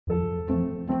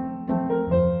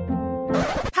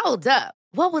Hold up.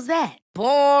 What was that?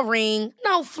 Boring.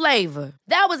 No flavor.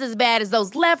 That was as bad as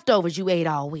those leftovers you ate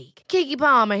all week. Keke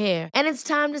Palmer here, and it's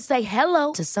time to say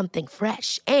hello to something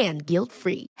fresh and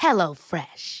guilt-free. Hello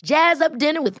Fresh. Jazz up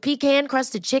dinner with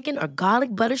pecan-crusted chicken or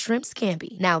garlic butter shrimp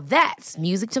scampi. Now that's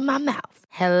music to my mouth.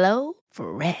 Hello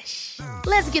Fresh.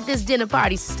 Let's get this dinner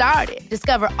party started.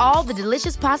 Discover all the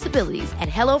delicious possibilities at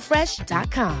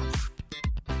hellofresh.com.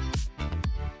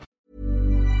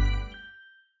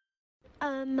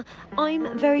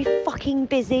 I'm very fucking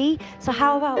busy, so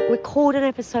how about record an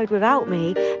episode without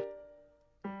me?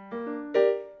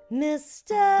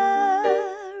 Mystery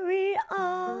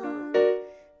on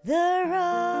the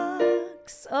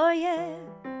rocks, oh yeah.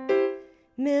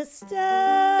 Mystery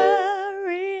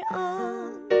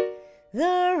on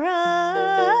the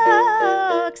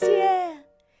rocks, yeah.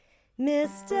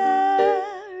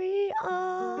 Mystery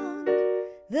on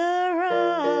the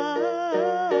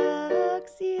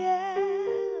rocks, yeah.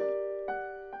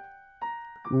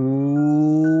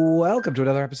 Welcome to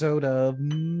another episode of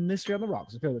Mystery on the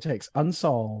Rocks, a show that takes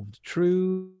unsolved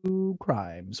true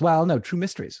crimes, true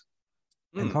mysteries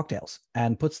and cocktails,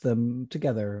 and puts them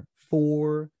together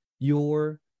for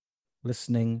your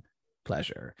listening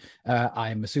pleasure.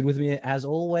 I'm Masood. With me, as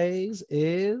always,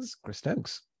 is Chris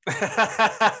Stokes.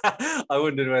 I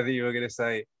wondered whether you were going to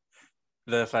say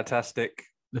the fantastic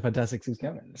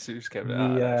Suze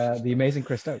Kevin. The amazing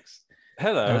Chris Stokes.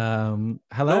 Hello.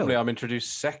 Hello. Normally I'm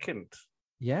introduced second.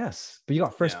 Yes, but you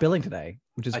got first billing today,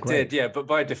 which is great. I did, yeah, but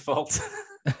by default.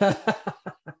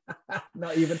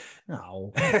 Not even.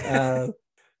 No.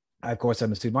 Of course,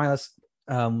 I'm Masood Milas.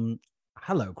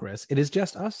 Hello, Chris. It is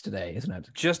just us today, isn't it?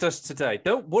 Just us today.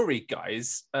 Don't worry,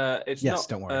 guys.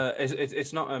 Don't worry.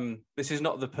 It's not. This is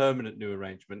not the permanent new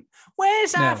arrangement.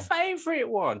 Where's our favourite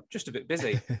one? Just a bit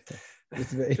busy.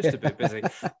 Just a bit busy.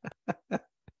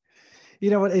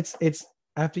 You know what? It's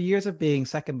after years of being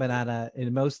second banana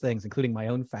in most things, including my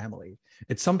own family.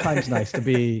 It's sometimes nice to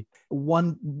be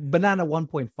one banana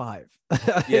 1.5.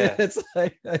 Yeah, it's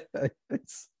like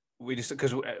we just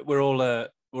because we're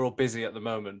all busy at the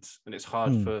moment, and it's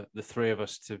hard for the three of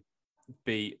us to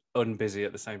be unbusy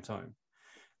at the same time.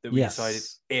 That we decided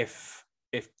if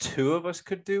two of us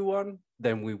could do one,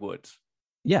 then we would.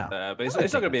 Yeah, but it's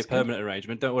not going to be a permanent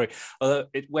arrangement. Don't worry. Although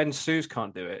when Suze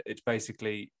can't do it, it's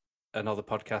basically another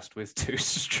podcast with two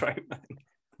straight men.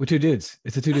 With two dudes.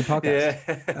 It's a two-dude podcast.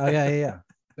 Yeah. Oh yeah.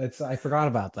 I forgot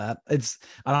about that.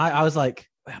 I was like,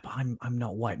 yeah, but I'm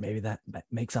not white. Maybe that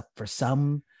makes up for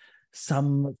some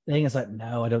thing. It's like,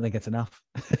 no, I don't think it's enough.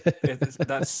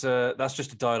 That's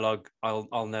just a dialogue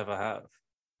I'll never have.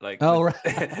 Like, oh right.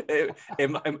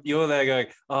 You're there going,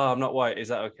 oh, I'm not white. Is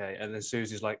that okay? And then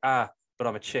Susie's like, but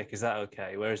I'm a chick. Is that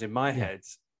okay? Whereas in my head,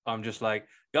 I'm just like,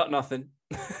 got nothing.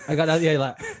 I got that. Yeah,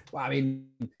 like, well, I mean,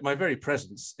 my very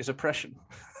presence is oppression.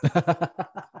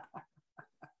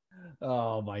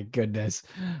 Oh my goodness.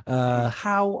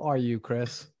 How are you,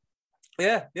 Chris?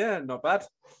 Yeah, not bad.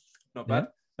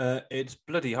 It's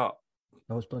bloody hot.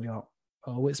 Oh,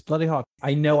 it's bloody hot.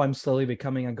 I know I'm slowly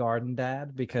becoming a garden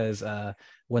dad because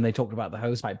when they talked about the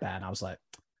hosepipe ban, I was like,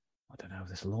 I don't know,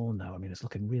 this lawn though. I mean, it's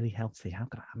looking really healthy. How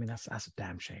can I mean, that's a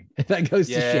damn shame. If that goes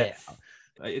to shit.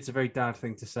 It's a very dad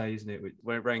thing to say, isn't it?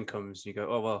 When rain comes, you go,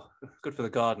 oh, well, good for the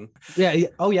garden. Yeah.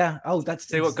 Oh, yeah. Oh, that's...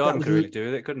 See what garden could really do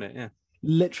with it, couldn't it? Yeah.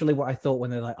 Literally what I thought when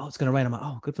they're like, oh, it's going to rain. I'm like,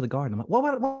 oh, good for the garden. I'm like,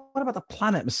 what about the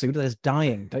planet, Masood, that is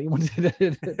dying? Don't you want to...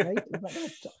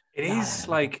 It is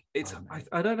like, it's...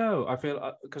 I don't know. I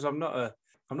feel... Because I'm not a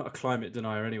climate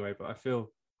denier anyway, but I feel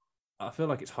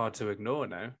like it's hard to ignore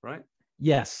now, right?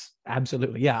 Yes,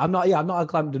 absolutely. Yeah, I'm not a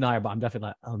climate denier, but I'm definitely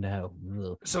like, oh no.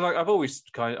 Ugh. So like I've always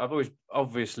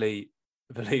obviously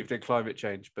believed in climate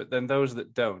change, but then those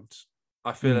that don't,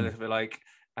 I feel a little bit like,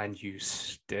 and you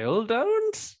still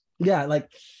don't? Yeah, like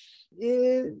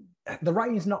the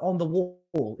writing is not on the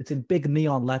wall; it's in big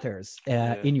neon letters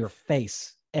in your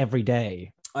face every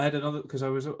day. I had another because I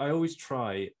always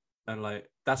try and like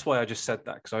that's why I just said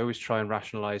that because I always try and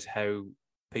rationalize how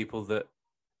people that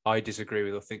I disagree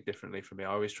with or think differently from me.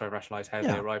 I always try and rationalize how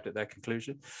they arrived at their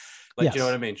conclusion. Like, do you know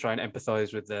what I mean? Try and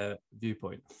empathize with their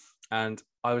viewpoint. And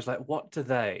I was like, what do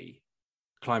they,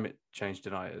 climate change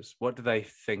deniers, what do they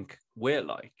think we're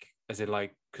like? As in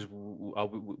like, because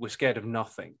we're scared of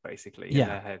nothing, basically, in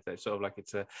their head. They're sort of like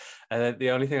it's a, and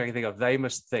the only thing I can think of, they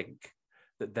must think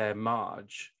that they're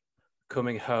Marge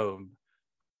coming home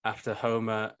after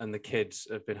Homer and the kids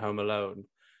have been home alone.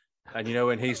 And you know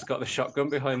when he's got the shotgun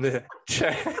behind the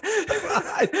chair,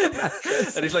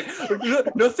 and he's like,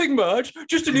 "Nothing, Marge.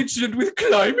 Just an incident with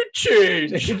climate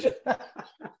change."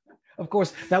 Of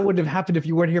course, that wouldn't have happened if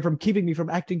you weren't here from keeping me from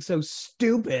acting so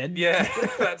stupid. Yeah,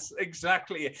 that's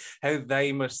exactly how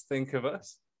they must think of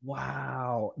us.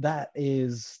 Wow.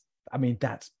 That's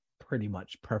pretty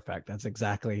much perfect. That's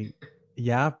exactly,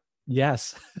 yeah,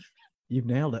 yes. You've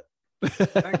nailed it.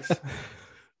 Thanks.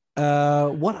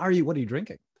 What are you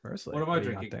drinking? Firstly, What am I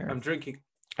drinking? I'm drinking.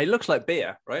 It looks like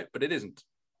beer, right? But it isn't.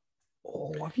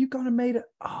 Oh, have you gone and made it?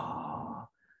 Oh,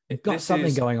 it's got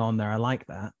something going on there. I like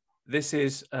that. This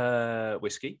is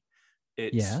whiskey.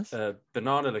 It's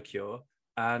banana liqueur,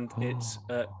 and it's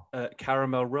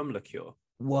caramel rum liqueur.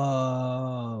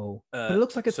 Whoa! But it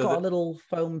looks like it's got a little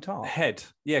foam top. Head,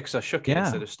 yeah, because I shook it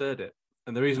instead of stirred it.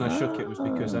 And the reason I shook it was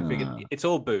because I figured it's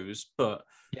all booze, but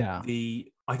you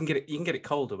can get it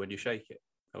colder when you shake it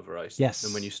over ice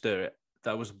than when you stir it.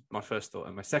 That was my first thought.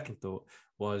 And my second thought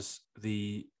was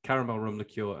the caramel rum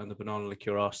liqueur and the banana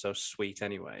liqueur are so sweet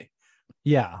anyway.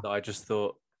 Yeah. That I just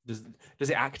thought, does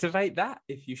it activate that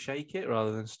if you shake it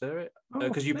rather than stir it?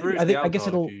 Because you bruise the alcohol. I guess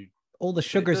all the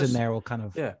sugars in there will kind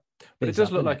of but it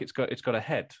does look like it's got a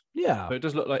head. Yeah. So it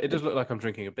does look like I'm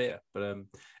drinking a beer, but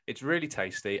it's really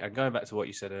tasty. And going back to what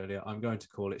you said earlier, I'm going to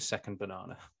call it Second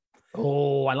Banana.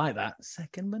 Oh, I like that.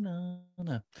 Second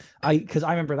Banana. Because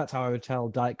I remember that's how I would tell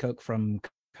Diet Coke from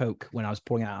Coke when I was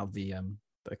pouring it out of the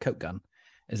Coke gun,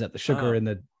 is that the sugar in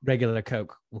the regular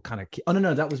Coke will kind of oh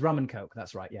no, that was rum and Coke.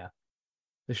 That's right, yeah.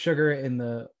 The sugar in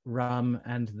the rum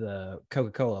and the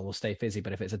Coca-Cola will stay fizzy,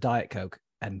 but if it's a Diet Coke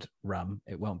and rum,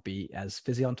 it won't be as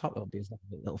fizzy on top. It'll be as a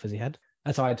little fizzy head.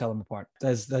 That's how I tell them apart.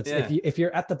 If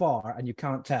you're at the bar and you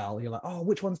can't tell, you're like, oh,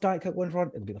 which one's Diet Coke, one's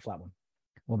rum? It'll be the flat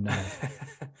one.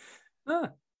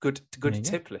 Good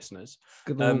tip, listeners.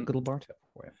 Good little bar tip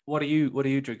for you. What do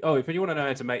you drink? Oh, if you want to know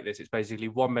how to make this, it's basically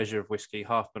 1 measure of whiskey,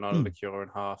 half banana liqueur,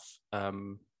 and half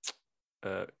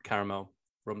caramel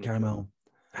rum. Caramel.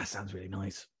 That sounds really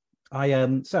nice. I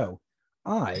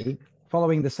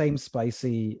following the same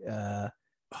spicy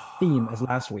theme as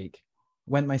last week,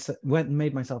 went and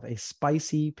made myself a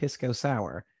spicy pisco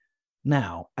sour.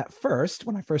 Now, at first,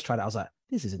 when I first tried it, I was like,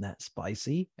 this isn't that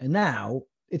spicy. And now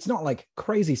it's not like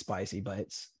crazy spicy, but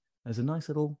there's a nice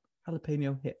little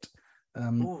jalapeno hit.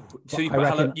 So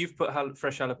you've put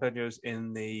fresh jalapenos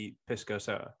in the pisco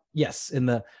sour? Yes,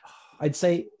 I'd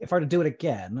say if I were to do it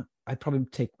again, I'd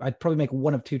probably make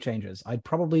one of two changes. I'd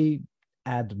probably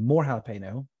add more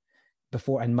jalapeno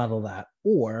before and muddle that,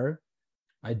 or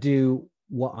I do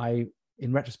what I,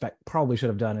 in retrospect, probably should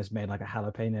have done, is made like a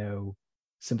jalapeno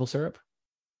simple syrup,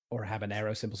 or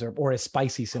habanero simple syrup, or a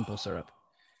spicy simple syrup,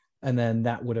 and then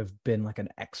that would have been like an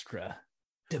extra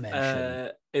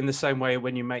dimension. In the same way,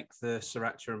 when you make the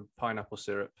sriracha and pineapple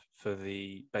syrup for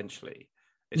the Benchley,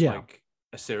 it's like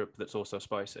a syrup that's also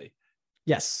spicy.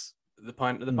 Yes. The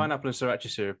pineapple and sriracha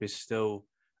syrup is still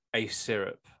a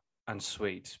syrup and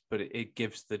sweet, but it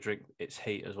gives the drink its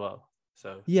heat as well.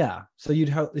 So essentially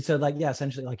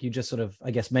like you just sort of,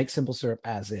 I guess, make simple syrup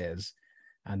as is,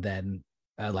 and then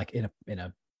like in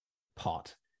a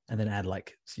pot, and then add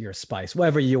like your spice,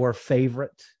 whatever your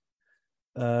favorite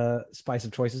spice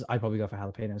of choices. I'd probably go for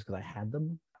jalapenos because I had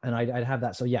them, and I'd have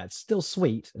that. So yeah, it's still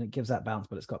sweet and it gives that balance,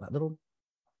 but it's got that little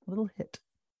hit.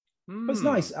 But it's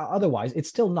nice. Otherwise, it's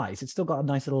still nice. It's still got a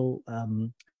nice little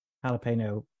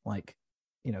jalapeno, like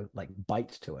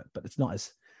bite to it. But it's not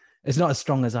as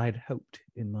strong as I'd hoped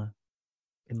in my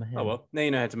head. Oh well, now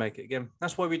you know how to make it again.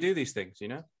 That's why we do these things,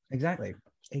 Exactly.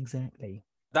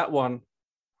 That one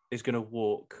is going to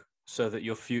walk so that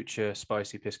your future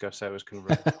spicy pisco sours can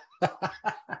run.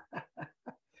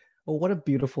 Well, what a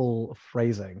beautiful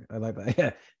phrasing. I like that.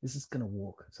 Yeah, this is going to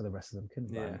walk so the rest of them can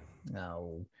run.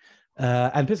 No.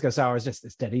 And pisco sour is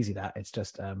it's dead easy. That it's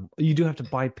just you do have to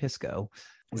buy pisco.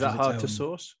 Is that hard to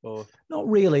source, or not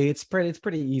really? It's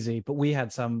pretty easy. But we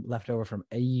had some left over from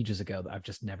ages ago that I've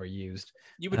just never used.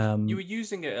 You were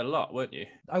using it a lot, weren't you?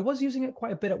 I was using it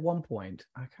quite a bit at one point.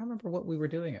 I can't remember what we were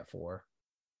doing it for.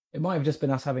 It might have just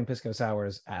been us having pisco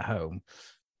sours at home.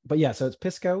 But yeah, so it's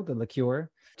pisco, the liqueur,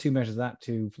 2 measures of that,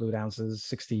 2 fluid ounces,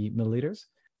 60 milliliters,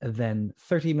 and then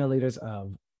 30 milliliters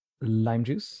of lime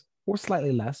juice, or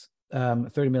slightly less,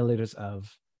 30 milliliters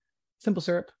of simple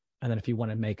syrup. And then if you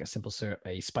want to make a simple syrup,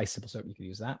 a spice simple syrup, you can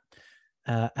use that.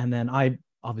 And then I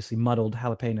obviously muddled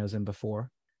jalapenos in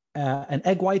before. An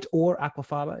egg white or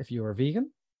aquafaba if you're a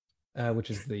vegan,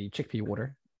 which is the chickpea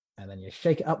water. And then you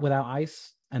shake it up without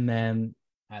ice, and then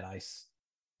add ice,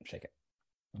 shake it,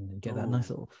 and then get that nice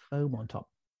little foam on top.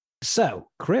 So,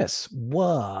 Chris,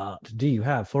 what do you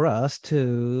have for us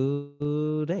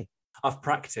today? I've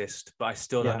practiced, but I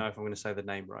still don't know if I'm going to say the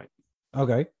name right.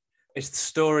 Okay. It's the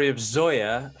story of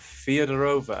Zoya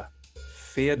Fyodorova.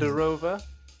 Fyodorova?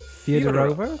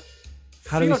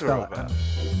 How do we spell Fyodorova. it?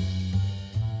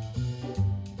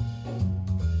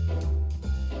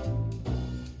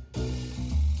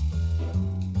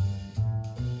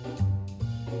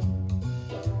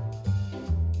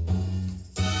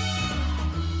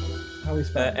 How do we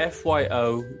spell it?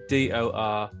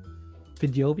 Fyodor.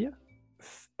 Fyodovia?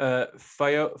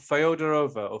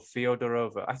 Fyodorova or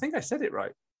Fyodorova. I think I said it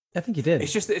right. I think you did.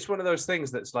 It's just that it's one of those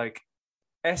things that's like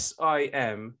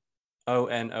Simonova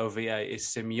is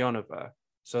Semyonova.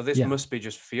 So this must be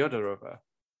just Fyodorova.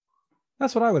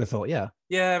 That's what I would have thought, yeah.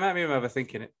 Yeah, maybe I'm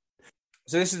overthinking it.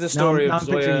 So this is the story now of I'm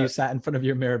picturing Zoya you sat in front of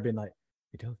your mirror being like,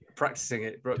 Fyodovia. practicing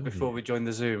it before we joined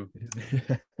the Zoom.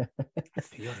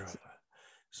 Fyodorova.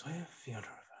 Zoya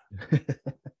Fyodorova.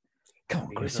 Come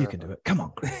on, Chris, you can do it. Come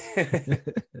on, Chris.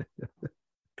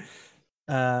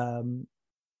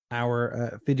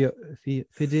 Our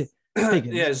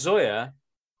Yeah, Zoya.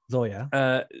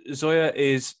 Zoya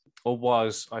is, or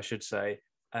was, I should say,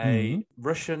 a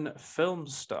Russian film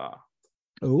star.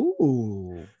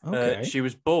 Ooh, okay. She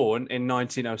was born in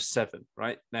 1907,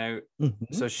 right? Now,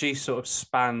 so she sort of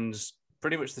spans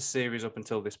pretty much the series up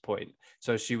until this point.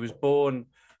 So she was born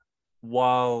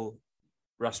while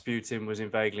Rasputin was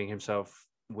inveigling himself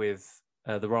with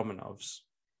the Romanovs.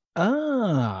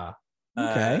 Ah,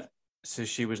 okay. So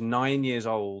she was 9 years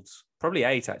old, probably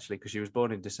 8 actually, because she was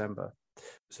born in December.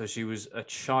 So she was a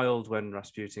child when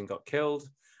Rasputin got killed.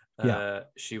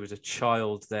 She was a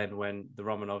child then when the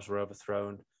Romanovs were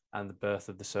overthrown and the birth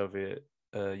of the Soviet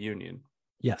Union.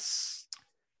 Yes.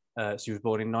 She was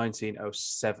born in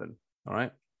 1907. All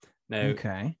right. Now,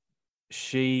 okay.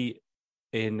 She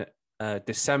in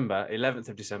December, 11th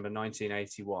of December,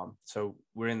 1981. So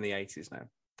we're in the 80s now.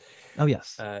 Oh,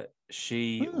 yes.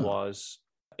 She was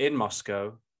in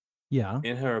Moscow. Yeah.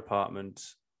 In her apartment.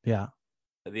 Yeah.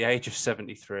 At the age of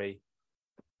 73,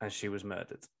 and she was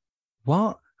murdered.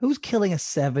 What? Who's killing a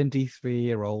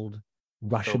 73-year-old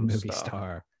Russian movie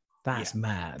star? That's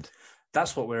mad.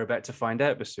 That's what we're about to find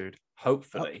out, Masood.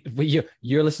 Hopefully.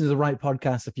 You're listening to the right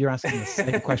podcast if you're asking the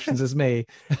same questions as me.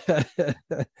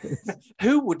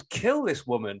 Who would kill this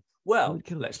woman? Well,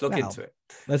 let's look into it.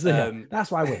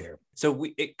 That's why we're here. So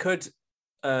it could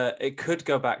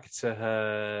go back to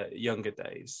her younger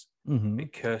days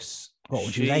because when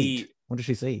she was 8? What did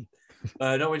she see?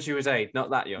 Not when she was 8,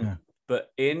 not that young,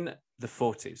 but in the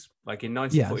 40s, like in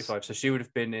 1945. Yes. So she would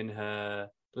have been in her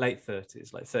late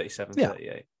 30s, like 37,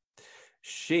 38.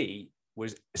 She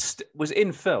was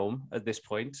in film at this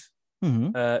point.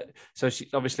 So she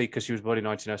obviously, because she was born in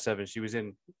 1907, she was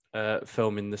in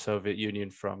film in the Soviet Union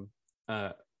from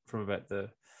about the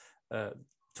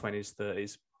 20s,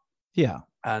 30s. Yeah.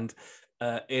 And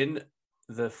in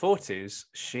the 40s,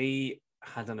 she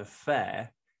had an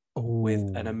affair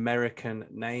with an American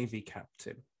Navy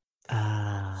captain.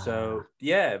 So,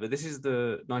 but this is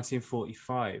the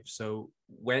 1945. So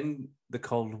when the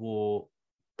Cold War,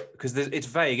 because it's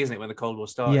vague, isn't it, when the Cold War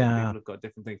started? People have got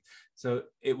different things. So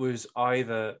it was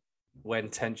either when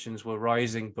tensions were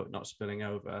rising but not spilling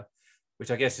over, which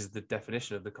I guess is the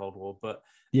definition of the Cold War. But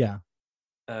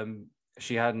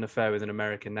she had an affair with an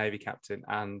American Navy captain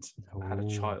and had a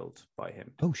child by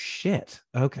him. Oh, shit.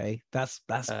 Okay, that's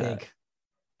big.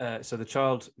 So the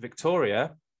child,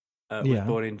 Victoria, was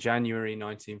born in January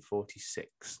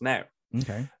 1946. Now,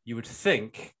 you would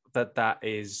think that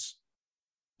is,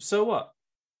 so what?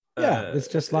 It's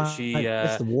just like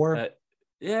it's the war.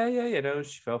 You know,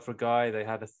 she fell for a guy. They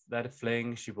had a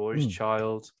fling. She bore his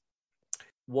child.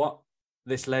 What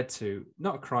this led to,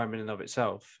 not a crime in and of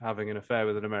itself, having an affair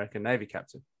with an American Navy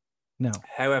captain. No.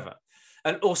 However,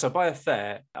 and also by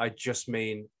affair, I just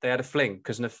mean they had a fling,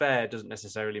 because an affair doesn't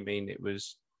necessarily mean it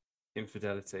was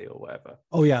infidelity or whatever.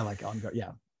 Oh yeah, like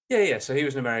yeah. So he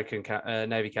was an American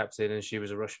Navy captain, and she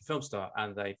was a Russian film star,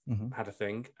 and they had a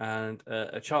thing, and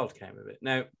a child came of it.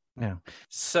 Now,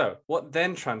 so what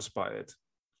then transpired?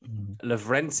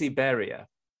 Lavrenti Beria.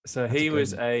 So he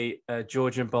was a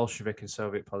Georgian Bolshevik and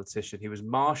Soviet politician. He was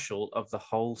marshal of the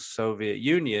whole Soviet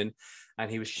Union,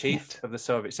 and he was chief of the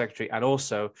Soviet secretary, and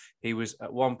also he was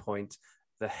at one point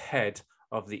the head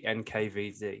of the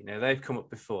NKVD. Now they've come up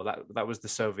before. That was the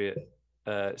Soviet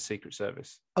Secret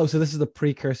Service. Oh, so this is the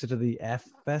precursor to the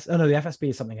FS. Oh no, the FSB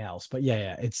is something else. But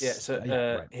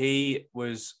he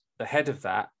was the head of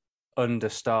that under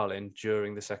Stalin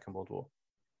during the Second World War.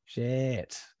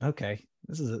 Shit. Okay,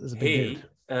 this is a big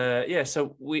dude.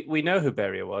 So we know who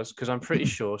Beria was, because I'm pretty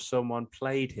sure someone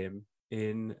played him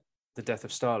in The Death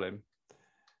of Stalin.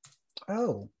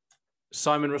 Oh.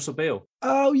 Simon Russell Beale.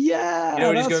 Oh yeah. You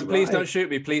know, he's going, please don't shoot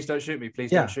me, please don't shoot me, please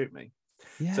don't shoot me.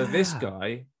 Yeah. So this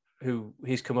guy who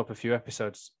he's come up a few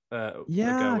episodes Yeah,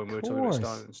 ago when we were talking about course.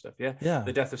 Stalin and stuff. Yeah, Yeah.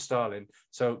 the death of Stalin.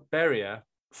 So Beria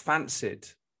fancied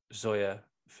Zoya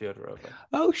Fyodorova,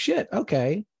 Oh shit.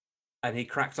 Okay. and he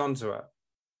cracked onto her.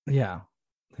 Yeah.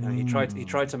 He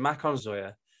tried to mac on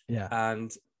Zoya, Yeah.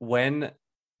 and when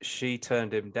she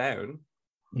turned him down,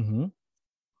 Mm-hmm.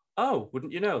 oh,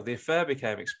 wouldn't you know, the affair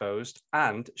became exposed,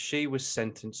 and she was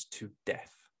sentenced to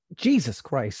death. Jesus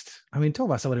Christ. I mean, talk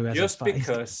about somebody who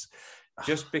has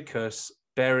just because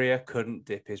Beria couldn't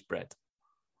dip his bread.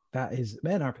 that is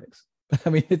men are pigs. I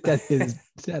mean, that is.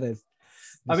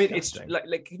 I mean, it's disgusting.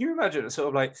 like, can you imagine? Sort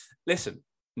of like, listen,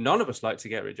 none of us like to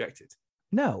get rejected.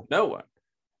 No. No one.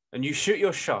 And you shoot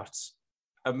your shots,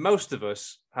 and most of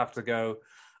us have to go,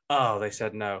 oh, they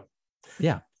said no.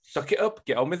 Yeah. Suck it up,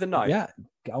 get on with the night. Yeah.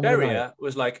 Get on with the night. Beria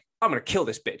was like, I'm gonna kill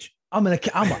this bitch. I'm gonna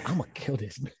kill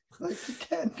this. Like, you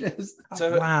can't just.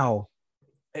 So- Wow.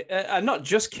 And not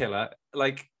just kill her,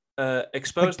 like expose Like the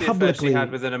affair she publicly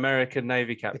had with an American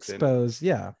Navy captain. Expose.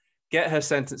 Yeah. Get her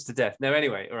sentenced to death. Now,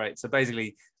 anyway, all right. So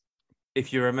basically,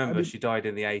 if you remember, I mean- she died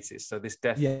in the 80s. So this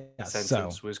death Yeah.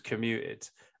 sentence was commuted,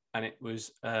 and it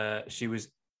was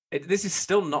this is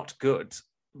still not good,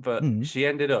 but Mm. she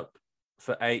ended up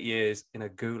for 8 years in a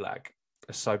gulag,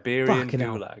 a Siberian Fucking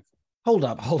hell. gulag. Hold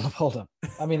up.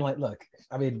 I mean, like, look.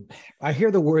 I mean, I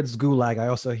hear the words gulag. I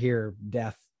also hear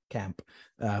death camp,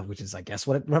 which is, I guess,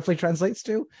 what it roughly translates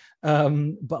to.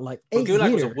 But like, Well, 8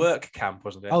 gulag was years. a work camp,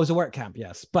 wasn't it? Oh, it was a work camp,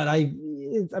 yes. But I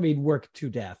mean, work to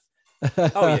death.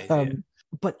 Oh, yeah.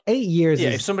 But 8 years Yeah,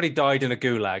 is if somebody died in a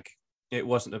gulag, it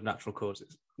wasn't of natural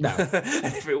causes. No.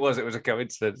 And if it was a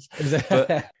coincidence.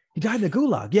 But- he died in the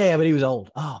gulag. Yeah, but he was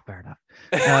old. Oh, fair enough.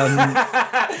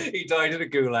 He died in a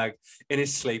gulag in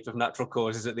his sleep of natural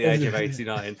causes at the age of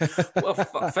 89. Well,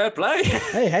 fair play.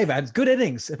 Hey, man, it's good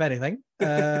innings, if anything.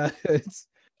 It's...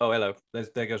 Oh, hello.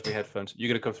 There goes my headphones. You're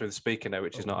going to come through the speaker now,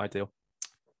 which is not ideal.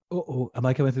 Oh, am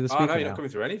I coming through the Oh, speaker no, you're now? not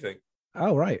coming through anything.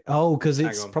 Oh, right. Oh, because Hang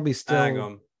it's on. probably still. Hang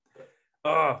on.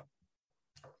 Oh,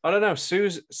 I don't know.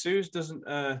 Suze doesn't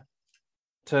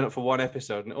turn up for one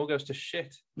episode and it all goes to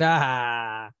shit.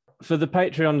 Ah. For the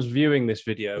Patreons viewing this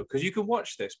video, because you can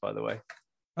watch this, by the way.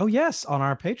 Oh, yes, on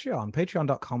our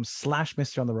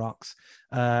patreon.com/Mystery on the Rocks.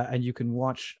 And you can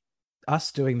watch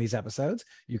us doing these episodes.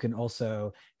 You can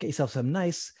also get yourself some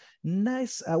nice,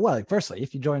 well, firstly,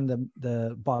 if you join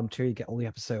the bottom tier, you get all the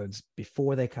episodes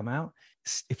before they come out.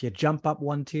 If you jump up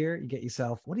one tier, you get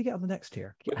yourself, what do you get on the next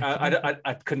tier?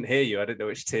 I couldn't hear you. I didn't know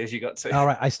which tiers you got to. All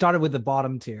right, I started with the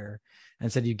bottom tier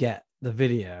and said you get the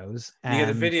videos. You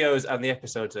get the videos and the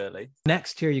episodes early.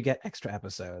 Next tier, you get extra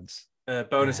episodes.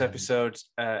 Bonus And- episodes,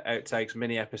 outtakes,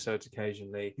 mini episodes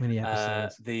occasionally. Mini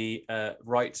episodes. The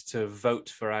right to vote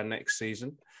for our next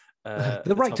season.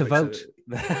 The right to vote.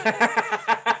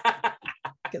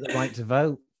 Get the right to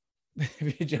vote.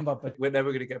 If you jump up. We're never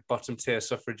going to get bottom tier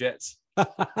suffragettes.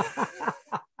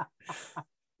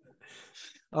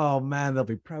 Oh man, there'll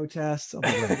be protests. It'll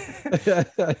be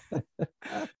great.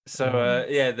 So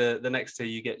the next tier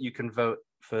you can vote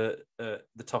for the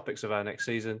topics of our next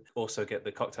season. Also get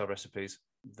the cocktail recipes.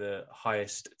 The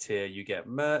highest tier you get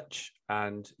merch,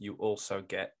 and you also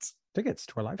get Tickets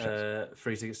to our live shows.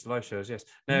 free tickets to live shows. Yes.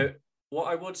 Now, what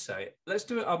I would say, let's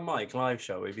do it on mic live,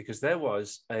 shall we? Because there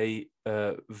was a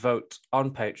vote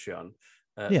on Patreon.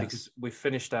 Yes. Because we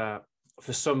finished our,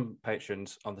 for some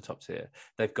patrons on the top tier,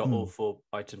 they've got all 4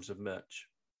 items of merch.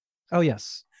 Oh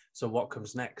yes. So what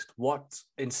comes next? What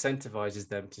incentivizes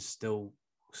them to still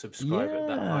subscribe at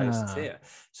that highest Yeah. tier?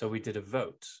 So we did a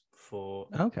vote for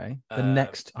Okay. The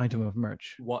next item of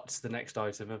merch. what's the next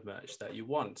item of merch that you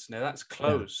want. Now that's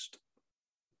closed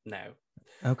now.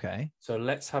 Okay. So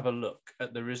let's have a look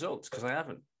at the results because I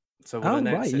haven't. So Oh we'll right.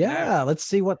 announce it Yeah. now. Let's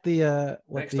see what the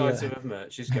Next item of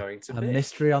merch is going to a be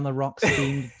mystery on the rocks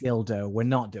themed dildo. We're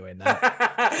not doing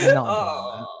that. We're not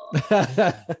Oh, doing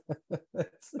that.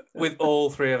 with all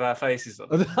 3 of our faces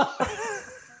on.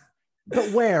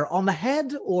 But where? On the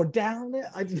head or down it?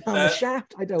 On the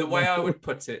shaft? I don't The way know. I would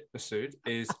put it, Masood,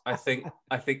 is I think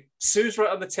Sue's right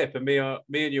on the tip, and me and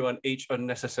you on each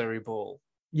unnecessary ball.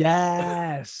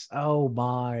 Yes. Oh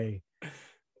my.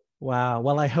 Wow.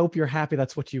 Well, I hope you're happy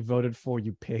that's what you voted for,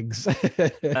 you pigs.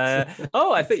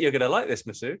 I think you're going to like this,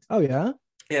 Masood. Oh yeah.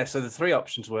 Yeah. So the 3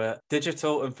 options were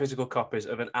digital and physical copies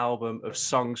of an album of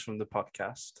songs from the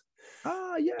podcast,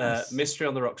 Ah yes. Mystery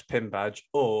on the Rocks pin badge,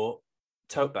 or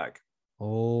tote bag.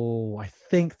 Oh, I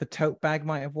think the tote bag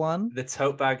might have won. The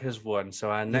tote bag has won. So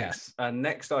our Yes.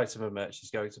 next item of merch is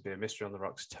going to be a Mystery on the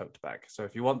Rocks tote bag. So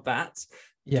if you want that,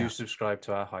 Yeah. do subscribe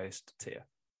to our highest tier.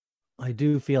 I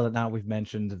do feel that now we've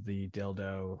mentioned the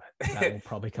dildo, that will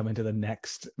probably come into the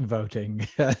next voting.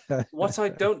 What I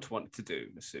don't want to do,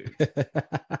 Masood,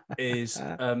 is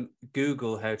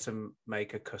Google how to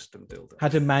make a custom dildo. How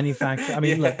to manufacture. I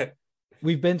mean, Yeah. look,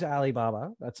 we've been to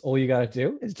Alibaba. That's all you got to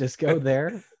do is just go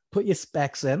there, put your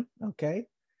specs in. Okay.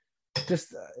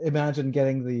 Just imagine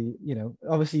getting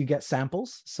obviously you get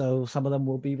samples. So some of them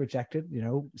will be rejected,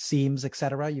 seams,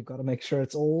 etc. You've got to make sure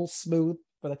it's all smooth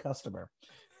for the customer.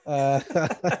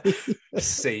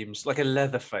 Seems like a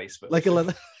leather face. Like a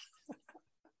leather.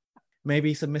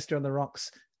 Maybe some Mr. on the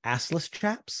Rocks assless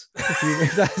chaps.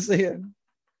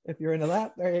 If you're into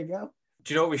that, there you go.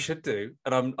 Do you know what we should do?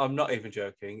 And I'm not even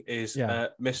joking. Is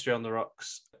Mystery on the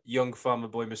Rocks, young farmer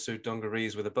boy Masood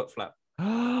dungarees with a butt flap.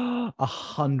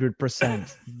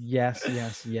 100%.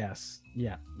 Yes. Yeah.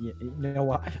 You know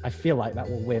what? I feel like that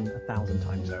will win 1,000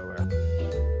 times over.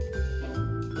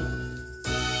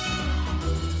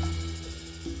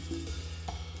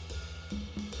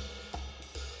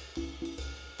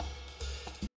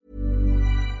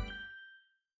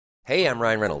 Hey, I'm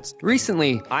Ryan Reynolds.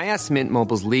 Recently, I asked Mint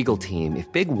Mobile's legal team if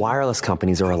big wireless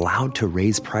companies are allowed to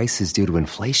raise prices due to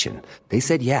inflation. They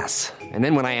said yes. And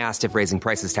then when I asked if raising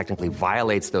prices technically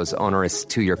violates those onerous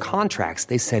 2-year contracts,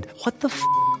 they said, "What the f***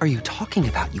 are you talking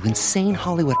about, you insane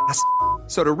Hollywood ass?"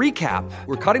 So to recap,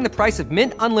 we're cutting the price of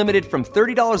Mint Unlimited from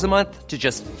 $30 a month to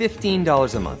just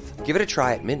 $15 a month. Give it a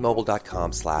try at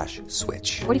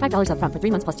mintmobile.com/switch. $45 up front for 3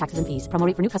 months plus taxes and fees. Promo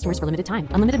rate for new customers for limited time.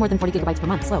 Unlimited more than 40 gigabytes per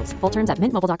month. Slows full terms at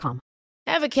mintmobile.com.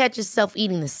 Ever catch yourself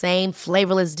eating the same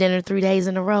flavorless dinner 3 days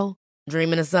in a row?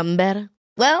 Dreaming of something better?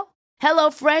 Well,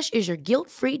 HelloFresh is your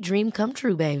guilt-free dream come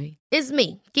true, baby. It's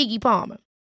me, Keke Palmer.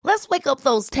 Let's wake up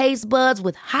those taste buds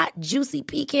with hot, juicy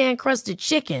pecan-crusted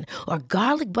chicken or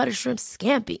garlic butter shrimp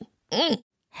scampi.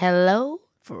 Hello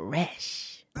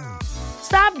Fresh.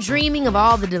 Stop dreaming of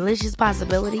all the delicious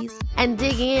possibilities and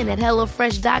dig in at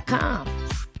HelloFresh.com.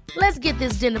 Let's get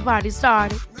this dinner party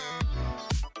started.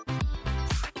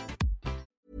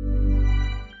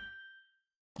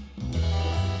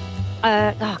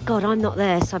 Oh God, I'm not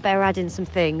there, so I better add in some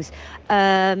things.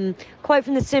 Quote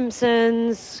from The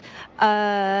Simpsons,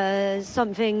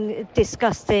 something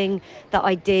disgusting that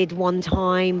I did one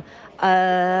time.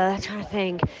 Trying to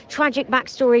think. Tragic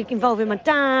backstory involving my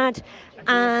dad,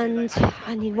 and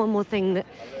I need one more thing that.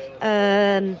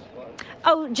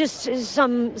 Just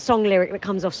some song lyric that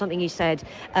comes off something you said.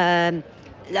 Everybody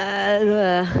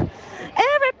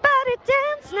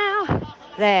dance now.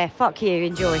 There, fuck you,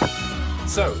 enjoy.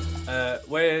 So,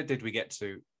 where did we get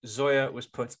to? Zoya was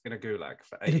put in a gulag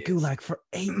for 8 years. In a gulag for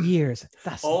 8 years.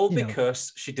 That's all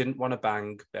because she didn't want to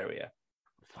bang Beria.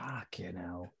 Fuck you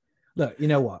know. Look, you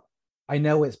know what? I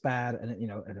know it's bad and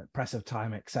an oppressive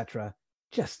time, etc.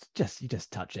 Just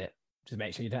touch it. Just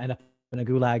make sure you don't end up in a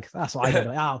gulag. That's what I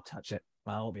do. I'll touch it.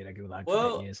 I'll be in a gulag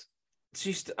for 8 years.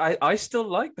 I still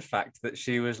like the fact that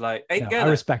she was like, I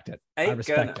respect it. I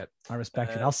respect it.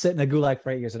 I'll sit in a gulag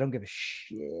for 8 years. I don't give a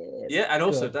shit. Yeah, and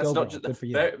also that's not just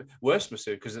the worse,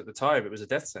 Masood, because at the time it was a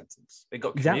death sentence. It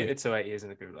got commuted to 8 years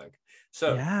in a gulag.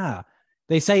 So yeah,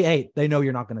 they say 8. They know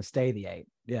you're not going to stay the 8.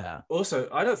 Yeah. Also,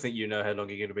 I don't think you know how long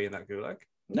you're going to be in that gulag.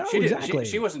 No, exactly.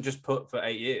 She wasn't just put for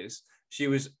 8 years. She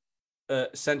was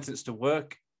sentenced to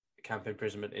work camp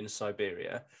imprisonment in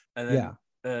Siberia, and then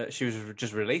she was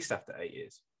just released after 8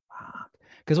 years.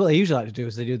 Because what they usually like to do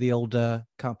is they do the old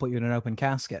can't put you in an open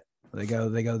casket. They go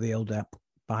the old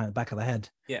behind the back of the head.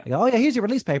 Yeah. They go, oh yeah, here's your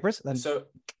release papers. Then so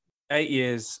 8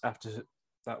 years after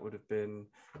that would have been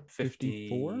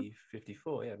 54,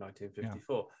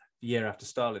 1954. The year after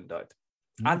Stalin died.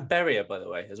 And Beria, by the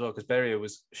way, as well, because Beria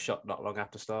was shot not long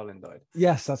after Stalin died.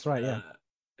 Yes, that's right. Yeah.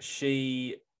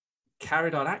 She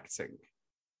carried on acting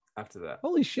after that.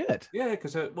 Holy shit. Yeah,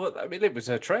 because it was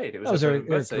her trade. It was her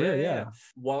career, yeah.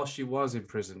 While she was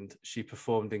imprisoned, she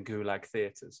performed in gulag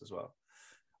theaters as well.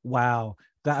 Wow.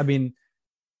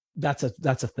 That's a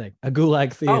thing. A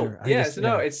gulag theater. Oh, yeah.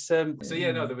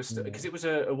 There was because it was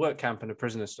a work camp and a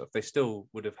prisoner stuff. They still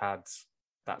would have had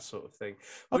that sort of thing.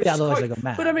 Otherwise they got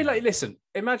mad. But I mean, like, listen,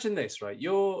 imagine this, right?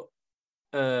 You're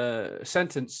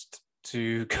sentenced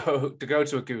to go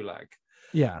to a gulag.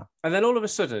 Yeah. And then all of a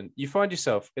sudden, you find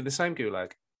yourself in the same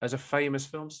gulag as a famous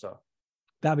film star.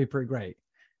 That'd be pretty great.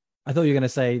 I thought you were going to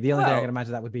say the only thing I can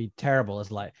imagine that would be terrible is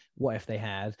like, what if they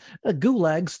had a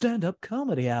gulag stand-up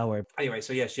comedy hour? Anyway,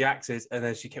 so yeah, she acted and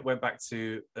then she went back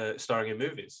to starring in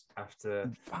movies after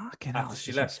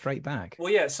she left. Straight back.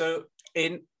 Well, yeah, so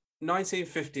in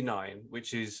 1959,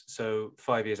 which is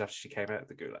 5 years after she came out of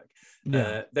the gulag,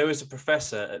 there was a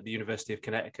professor at the University of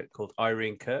Connecticut called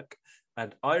Irene Kirk,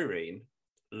 and Irene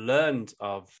learned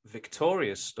of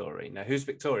Victoria's story. Now, who's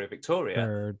Victoria? Victoria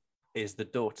Her is the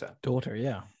daughter. daughter,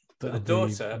 yeah. So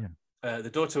the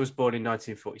daughter was born in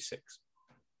 1946.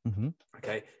 Mm-hmm.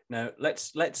 Okay, now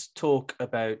let's talk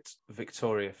about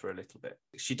Victoria for a little bit.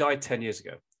 She died 10 years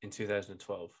ago in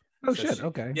 2012. Oh, So shit. she-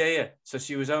 Okay. Yeah. So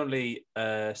she was only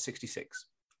 66.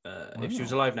 If she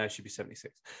was alive now, she'd be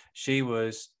 76. She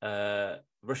was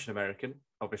Russian American,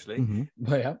 obviously,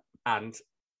 Mm-hmm. Oh, yeah. and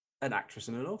an actress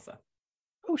and an author.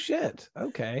 Oh, shit.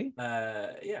 Okay.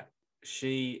 Yeah,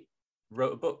 she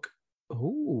wrote a book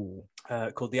Oh.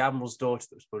 called The Admiral's Daughter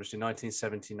that was published in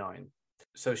 1979.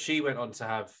 So she went on to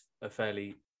have a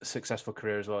fairly successful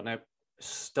career as well. Now,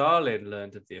 Stalin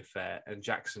learned of the affair, and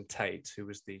Jackson Tate, who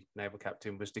was the naval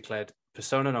captain, was declared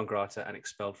persona non grata and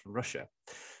expelled from Russia.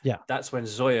 Yeah. That's when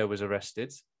Zoya was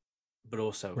arrested, but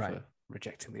also Right. for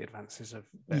rejecting the advances of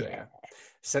Beria.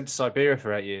 Sent to Siberia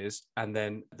for 8 years. And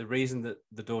then the reason that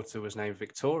the daughter was named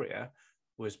Victoria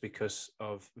was because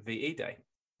of VE Day.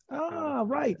 Ah,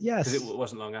 right. Yes. Because it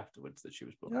wasn't long afterwards that she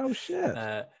was born. Oh, shit.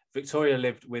 Victoria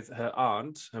lived with her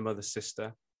aunt, her mother's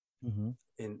sister, Mm-hmm.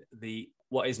 in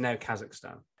what is now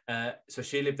Kazakhstan. So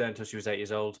she lived there until she was 8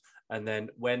 years old. And then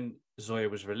when Zoya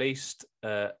was released,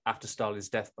 after Stalin's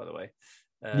death, by the way,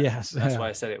 Yes. that's why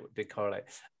I said it did correlate.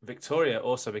 Victoria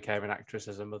also became an actress,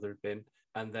 as her mother had been.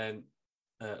 And then,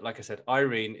 like I said,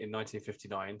 Irene in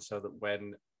 1959, so that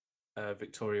when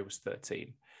Victoria was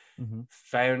 13, Mm-hmm.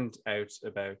 found out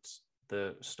about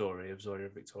the story of Zoya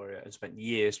and Victoria and spent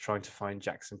years trying to find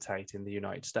Jackson Tate in the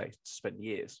United States. Spent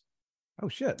years. Oh,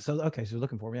 shit. So, okay. So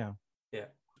looking for him, yeah. Yeah.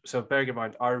 So bearing in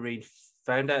mind, Irene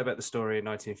found out about the story in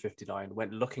 1959,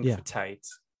 went looking Yeah. for Tate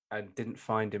and didn't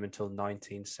find him until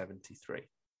 1973.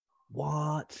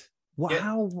 What? What? Yeah.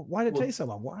 How? Why did it Well- take so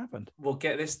long? What happened? Well,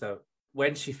 get this though.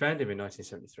 When she found him in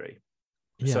 1973,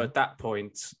 Yeah. so at that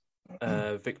point,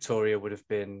 Victoria would have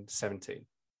been 17.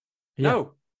 Yeah.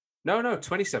 No,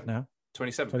 27. No.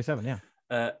 27. 27,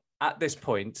 yeah. At this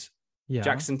point, Yeah.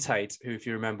 Jackson Tate, who, if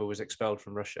you remember, was expelled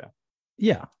from Russia,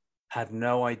 Yeah. had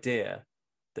no idea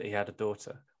that he had a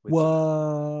daughter. with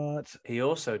Zoya. What? He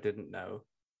also didn't know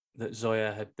that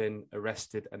Zoya had been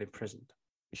arrested and imprisoned.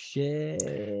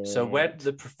 Shit. So when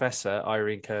the professor,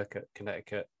 Irene Kirk at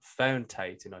Connecticut, found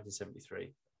Tate in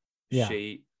 1973, Yeah.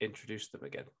 she introduced them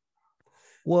again.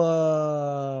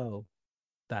 Whoa.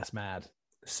 That's mad.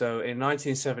 So in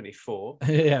 1974,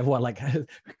 Yeah, what, like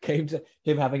came to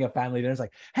him having a family dinner. It's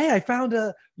like, hey, I found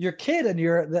your kid and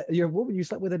your woman you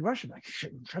slept with in Russia. Like,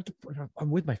 shit,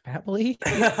 I'm with my family.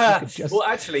 well,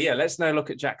 actually, yeah, let's now look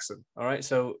at Jackson. All right.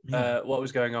 So Yeah. what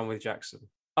was going on with Jackson?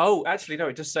 Oh, actually, no,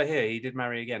 it does say here he did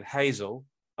marry again. Hazel,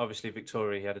 obviously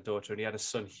Victoria, he had a daughter and he had a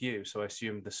son, Hugh. So I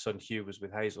assume the son, Hugh, was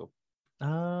with Hazel.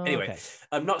 Anyway, Okay.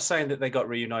 I'm not saying that they got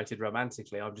reunited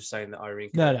romantically. I'm just saying that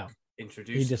Irene No, Kirk no.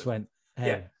 introduced He just them. went, hey.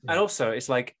 Yeah. And also, it's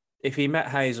like if he met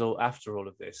Hazel after all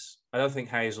of this, I don't think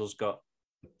Hazel's got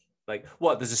like,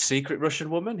 what? There's a secret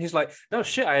Russian woman. He's like, no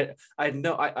shit. I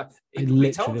know. He probably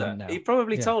literally told her. didn't know. He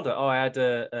probably Yeah. told her. Oh, I had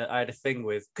a thing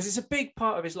with, because it's a big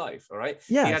part of his life. All right.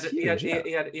 Yeah, He it's had, huge,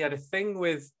 he had a thing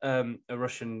with a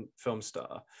Russian film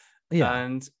star, Yeah.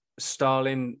 and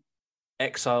Stalin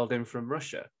exiled him from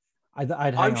Russia. I'd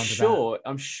hang I'm on to sure.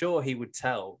 I'm sure he would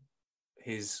tell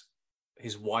his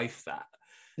wife that.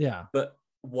 that. Yeah. But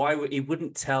why would he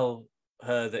wouldn't tell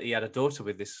her that he had a daughter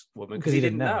with this woman? Because Because he he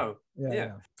didn't didn't know. know.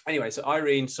 Yeah. Anyway, so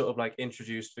Irene sort of like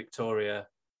introduced Victoria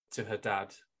to her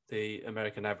dad, the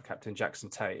American naval captain Jackson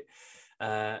Tate.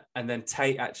 And then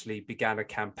Tate actually began a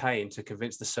campaign to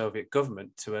convince the Soviet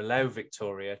government to allow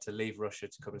Victoria to leave Russia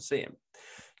to come and see him.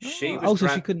 She was so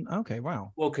she couldn't. Okay,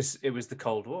 wow. well, because it was the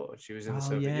Cold War. She was in the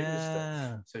Soviet Union still.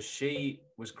 yeah. So she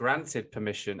was granted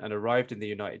permission and arrived in the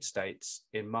United States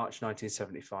in March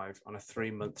 1975 on a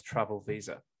 3-month travel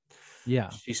visa. Yeah.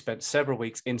 She spent several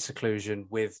weeks in seclusion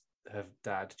with her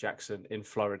dad, Jackson, in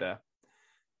Florida.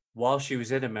 While she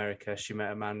was in America, she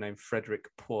met a man named Frederick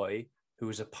Poy, who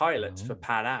was a pilot for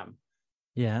Pan Am.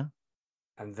 Yeah.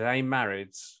 And they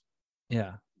married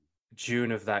Yeah.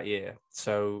 June of that year.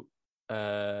 So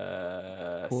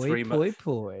 3 months.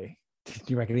 Poi. Do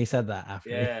you reckon he said that after?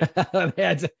 Yeah. They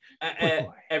had to-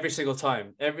 Every single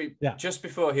time, Yeah. just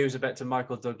before he was about to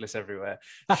Michael Douglas everywhere,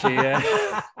 she,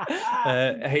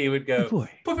 he would go Poi.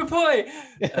 poi poi poi.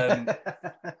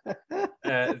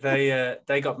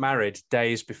 They got married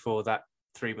days before that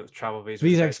 3-month travel visa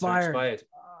Visa was about to expired.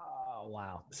 Oh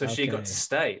wow! So she got Okay. to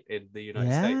stay in the United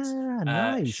Yeah, States.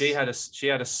 nice. She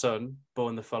had a son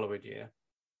born the following year.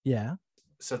 Yeah.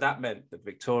 So that meant that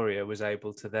Victoria was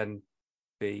able to then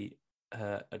be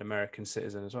an American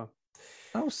citizen as well.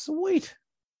 Oh, sweet.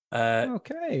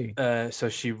 Okay. So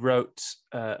she wrote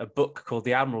a book called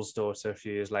The Admiral's Daughter a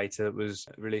few years later. It was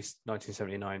released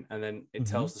 1979. And then it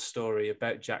tells the story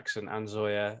about Jackson and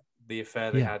Zoya, the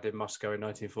affair they had in Moscow in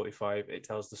 1945. It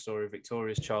tells the story of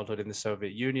Victoria's childhood in the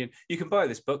Soviet Union. You can buy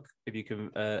this book if you can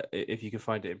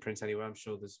find it in print anywhere. I'm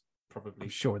sure there's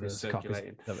circulating copies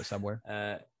of it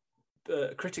somewhere.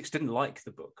 Critics didn't like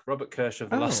the book. Robert Kirsch of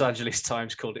the Los Angeles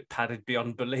Times called it padded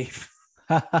beyond belief.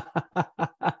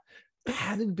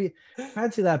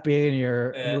 Fancy that being your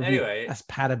review. Anyway, that's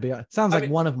padded beyond. Sounds like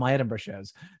one of my Edinburgh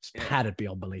shows. It's padded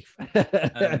beyond belief.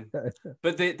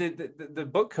 But the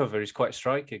book cover is quite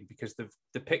striking because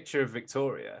the picture of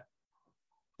Victoria,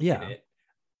 in it,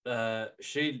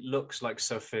 she looks like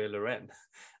Sophia Loren.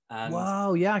 And,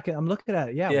 wow, yeah, I'm looking at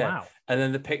it. Yeah, wow. And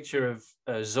then the picture of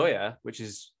Zoya, which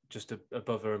is just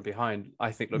above her and behind,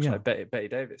 I think looks like Betty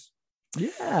Davis.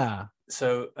 Yeah.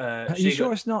 So are you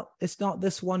sure it's not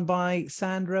this one by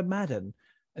Sandra Madden,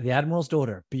 The Admiral's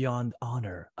Daughter, Beyond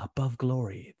Honor, Above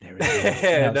Glory? There it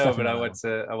is. No, but I want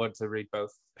to read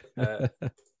both.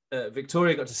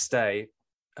 Victoria got to stay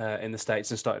in the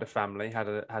States and started a family. Had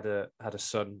a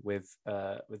son with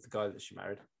the guy that she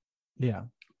married. Yeah.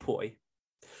 Poi.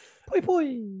 Oh,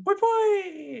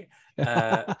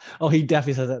 he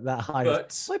definitely says that high.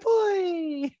 But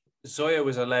Poi. Zoya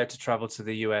was allowed to travel to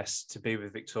the US to be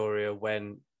with Victoria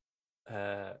when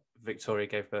Victoria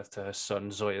gave birth to her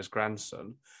son, Zoya's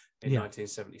grandson, in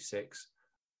 1976.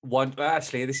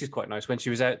 Actually, this is quite nice. When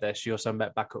she was out there, she also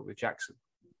met back up with Jackson.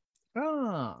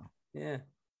 Ah, yeah,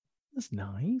 that's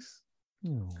nice.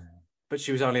 Oh. But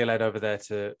she was only allowed over there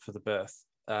for the birth.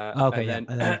 And then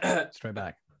straight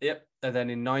back. Yep, and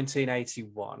then in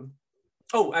 1981.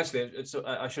 Oh, actually,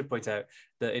 I should point out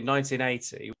that in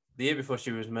 1980. The year before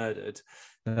she was murdered,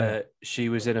 she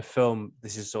was in a film.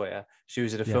 This is Zoya. She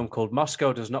was in a film called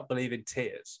Moscow Does Not Believe in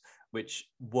Tears, which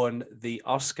won the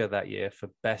Oscar that year for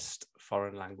Best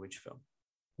Foreign Language Film.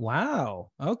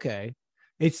 Wow. Okay.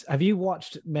 Have you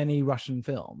watched many Russian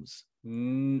films?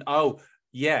 Oh,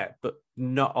 yeah, but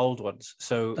not old ones.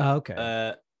 So,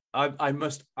 okay. I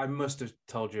must have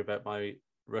told you about my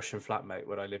Russian flatmate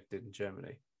when I lived in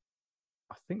Germany.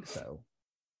 I think so.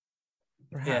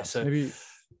 Perhaps. Yeah. So maybe.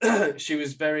 She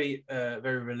was very,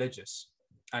 very religious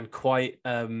and quite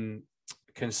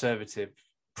conservative,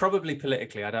 probably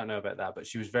politically. I don't know about that, but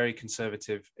she was very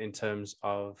conservative in terms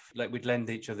of we'd lend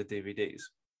each other DVDs.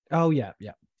 Oh, yeah.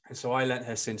 And so I lent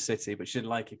her Sin City, but she didn't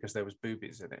like it because there was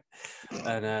boobies in it.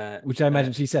 And which I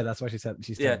imagine she said. That's why she said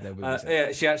there were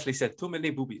boobies. She actually said too many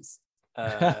boobies.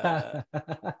 But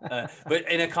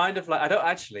in a kind of I don't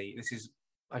actually.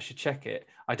 I should check it.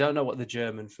 I don't know what the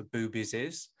German for boobies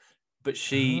is. But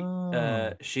she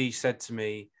said to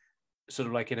me, sort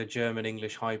of like in a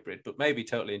German-English hybrid, but maybe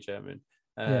totally in German.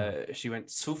 She went,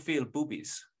 "Zu viel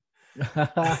boobies."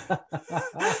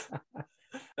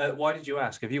 Why did you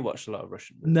ask? Have you watched a lot of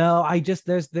Russian movies? No,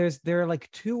 there are like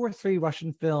 2 or 3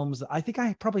 Russian films. I think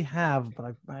I probably have,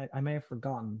 but I may have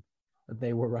forgotten that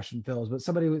they were Russian films. But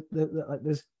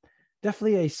there's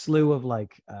definitely a slew of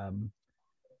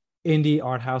indie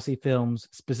art housey films,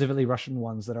 specifically Russian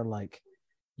ones that are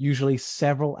usually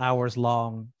several hours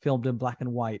long, filmed in black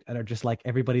and white, and are just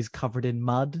everybody's covered in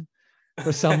mud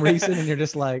for some reason, and you're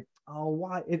just like, oh,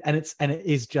 why? It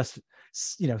is just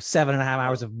 7.5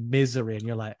 hours of misery, and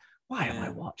you're like, why am I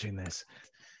watching this?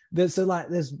 There's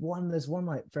one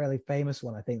fairly famous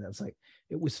one, I think, that's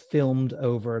it was filmed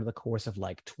over the course of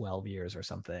 12 years or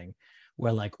something,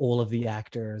 where all of the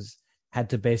actors had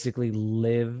to basically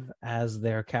live as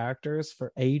their characters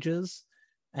for ages.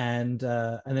 And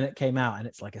then it came out, and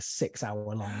it's a 6-hour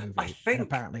long movie. I think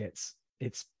apparently it's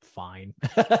fine.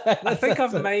 I think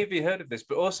I've maybe heard of this,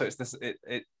 but also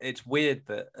it's weird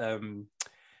that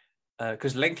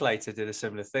because Linklater did a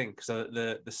similar thing. So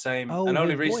the same, and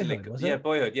only recently,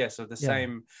 Boyhood, yeah. So the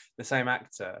same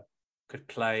actor could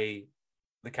play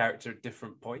the character at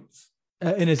different points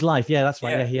in his life. Yeah, that's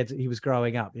right. Yeah, he was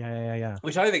growing up. Yeah.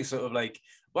 Which I think sort of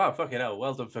wow, fucking hell,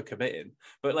 well done for committing.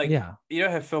 But you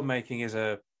know how filmmaking is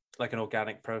an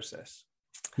organic process.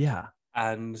 Yeah.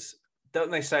 And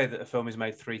don't they say that a film is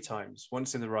made 3 times?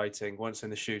 Once in the writing, once in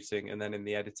the shooting, and then in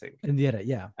the editing. In the edit,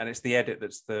 yeah. And it's the edit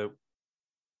that's the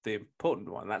important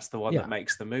one. That's the one that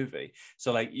makes the movie.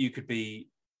 So you could be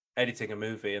editing a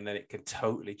movie and then it can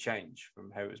totally change from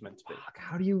how it was meant to be.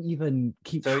 How do you even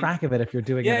keep track of it if you're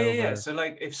doing it over? Yeah. So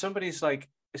if somebody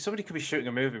could be shooting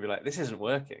a movie and be like, this isn't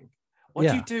working. What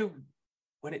do you do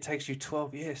when it takes you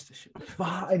 12 years to shoot?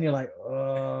 And you're like,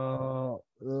 well,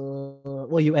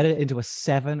 you edit it into a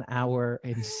 7-hour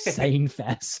insane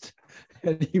fest,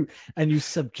 and you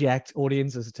subject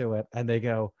audiences to it, and they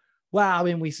go, Well, I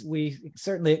mean, we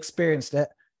certainly experienced it.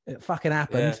 It fucking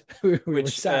happened. Yeah. we were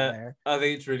sat there. I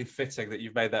think it's really fitting that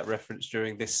you've made that reference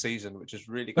during this season, which has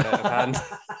really got out of hand.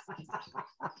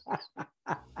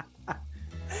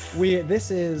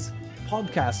 This is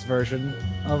podcast version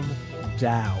of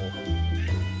Dow.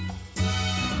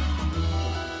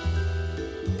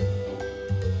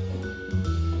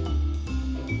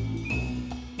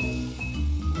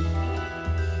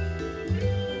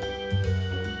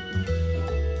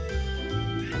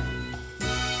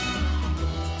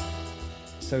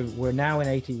 So we're now in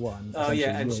 81. Oh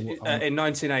yeah, and in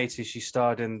 1980 she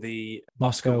starred in the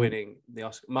Moscow winning the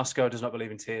Oscar. Moscow Does Not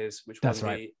Believe in Tears, which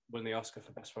won the Oscar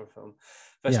for best foreign film,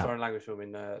 best foreign language film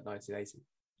in 1980.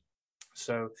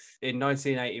 So in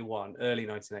 1981, early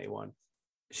 1981,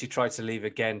 she tried to leave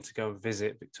again to go and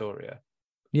visit Victoria.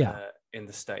 In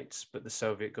the States, but the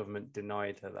Soviet government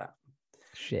denied her that.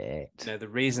 Shit. Now the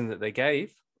reason that they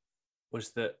gave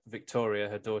was that Victoria,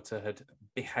 her daughter, had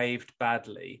behaved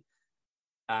badly.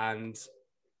 And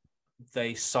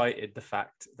they cited the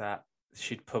fact that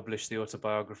she'd published the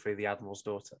autobiography, The Admiral's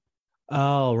Daughter.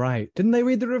 Oh, right. Didn't they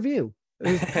read the review?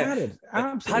 It was padded.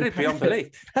 Padded beyond belief.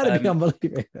 Padded beyond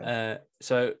belief.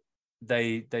 So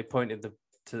they pointed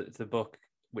to the book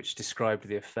which described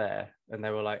the affair, and they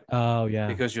were like, "Oh yeah,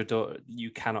 because your daughter,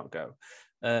 you cannot go."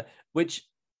 Which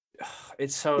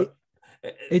it's so.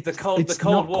 The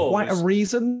Cold War quite a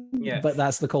reason, but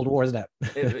that's the Cold War, isn't it?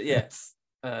 Yes.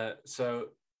 So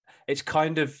it's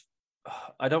kind of,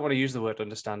 I don't want to use the word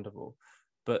understandable,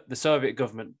 but the Soviet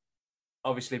government,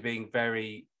 obviously being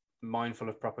very mindful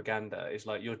of propaganda, is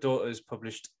like, your daughter's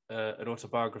published an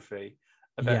autobiography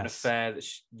about an affair that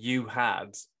you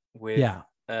had with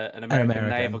an American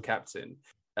naval captain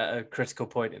at a critical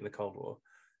point in the Cold War.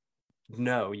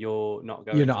 No, you're not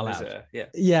going. You're not allowed.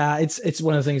 Yeah. It's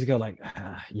one of the things you go like,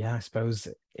 I suppose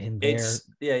in there.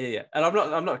 Yeah. And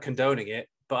I'm not condoning it,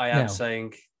 but I am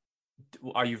saying,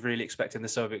 are you really expecting the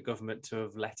Soviet government to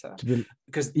have let her?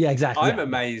 Because exactly. I'm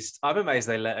amazed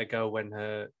they let her go when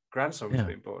her grandson was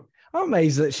being born. I'm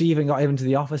amazed that she even got into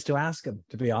the office to ask him,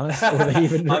 to be honest.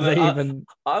 I'm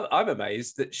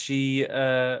amazed that she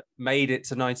made it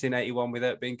to 1981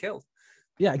 without being killed.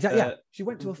 Yeah, exactly. She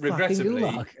went to a fucking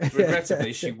gulag.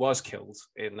 Regrettably, she was killed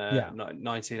in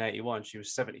 1981. She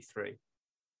was 73.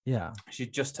 Yeah. She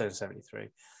just turned 73.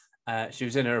 She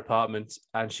was in her apartment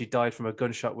and she died from a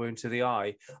gunshot wound to the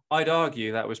eye. I'd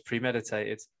argue that was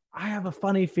premeditated. I have a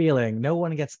funny feeling no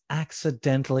one gets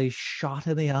accidentally shot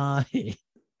in the eye.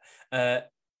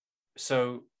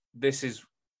 So this is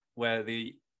where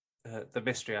the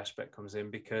mystery aspect comes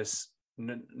in, because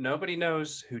nobody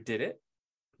knows who did it.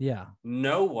 Yeah.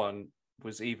 No one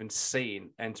was even seen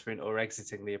entering or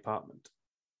exiting the apartment.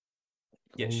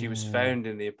 Yet she was found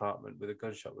in the apartment with a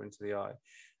gunshot wound to the eye.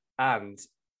 And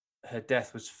her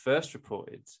death was first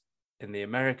reported in the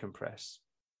American press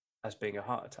as being a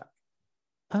heart attack.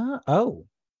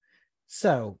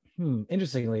 So,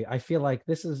 interestingly, I feel like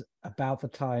this is about the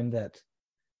time that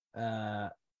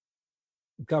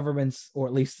governments, or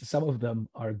at least some of them,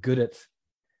 are good at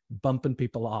bumping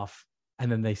people off, and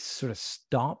then they sort of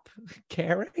stop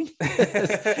caring.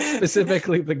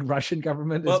 Specifically, the Russian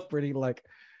government is pretty like...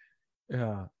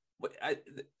 There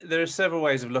are several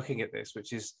ways of looking at this,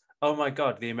 which is, oh my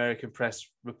God, the American press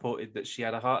reported that she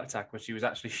had a heart attack when she was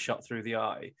actually shot through the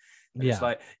eye. And it's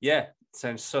like,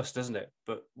 sounds sus, doesn't it?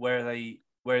 But where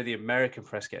are the American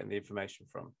press getting the information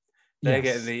from? They're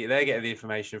getting the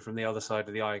information from the other side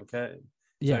of the Iron Curtain.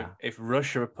 Yeah. So if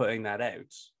Russia are putting that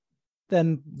out,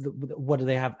 then what do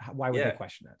they have? Why would they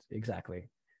question it? Exactly.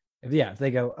 If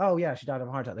they go, oh yeah, she died of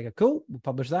a heart attack, they go, cool, we'll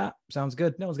publish that. Sounds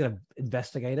good. No one's going to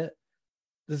investigate it.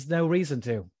 There's no reason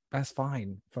to. That's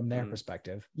fine from their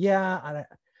perspective. Yeah.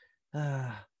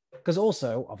 Because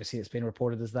also, obviously, it's been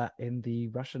reported as that in the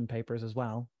Russian papers as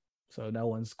well. So no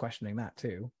one's questioning that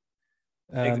too.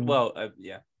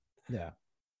 Yeah.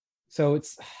 So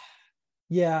it's,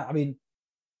 I mean,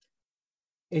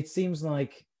 it seems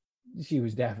like she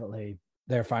was definitely,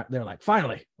 they're like,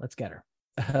 finally, let's get her.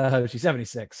 She's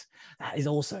 76. That is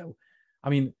also, I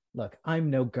mean, look, I'm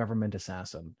no government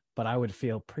assassin, but I would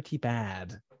feel pretty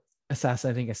bad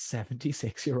assassinating a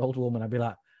 76-year-old woman. I'd be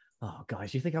like, oh,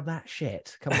 guys, you think I'm that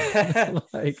shit? Come on.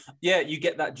 You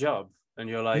get that job and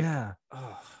you're like,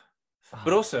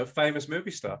 but also famous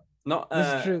movie star. Not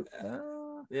That's true.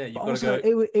 You've got to go.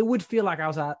 It would feel like I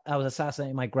was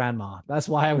assassinating my grandma. That's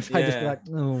why I would just be like,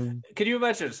 oh. Can you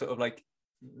imagine sort of like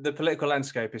the political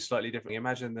landscape is slightly different?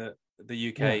 Imagine that the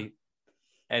UK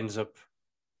ends up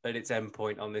at its end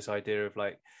point on this idea of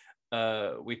like,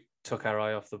 took our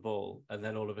eye off the ball, and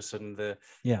then all of a sudden the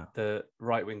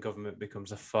right-wing government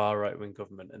becomes a far right-wing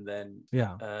government, and then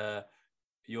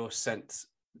you're sent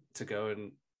to go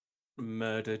and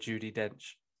murder Judi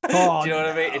Dench. Oh, do you know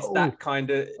what I mean? It's that kind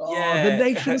of the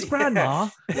nation's grandma.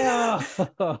 Yeah.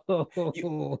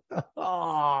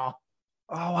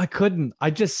 Oh, I couldn't.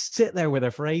 I'd just sit there with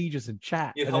her for ages and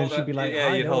chat. You'd and then she'd be like,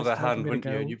 you'd hold her hand, wouldn't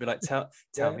you? And you'd be like, tell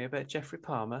me about Jeffrey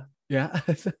Palmer. Yeah.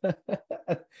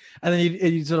 And then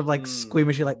you'd sort of like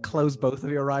squeamishly like close both of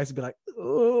your eyes and be like,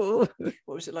 oh.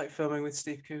 What was it like filming with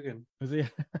Steve Coogan? Was he?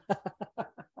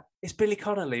 Is Billy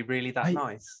Connolly really that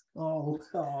nice? Oh.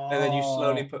 And then you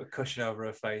slowly put a cushion over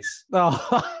her face.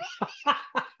 Oh.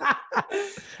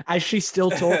 As she's still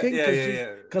talking,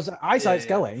 because her eyesight's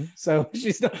going, so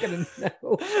she's not going to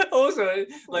know. Also,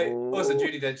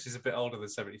 Judi Dench is a bit older than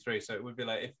 73, so it would be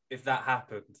like if that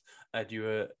happened and you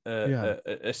were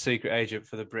a secret agent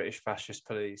for the British fascist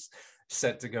police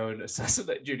sent to go and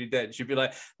assassinate Judi Dench, you'd be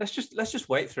like, let's just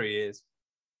wait 3 years.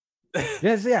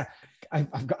 Yes, yeah.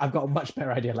 I've got a much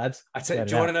better idea, lads. Do you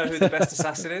want to know who the best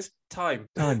assassin is? Time.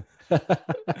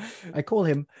 I call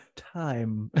him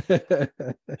Time. But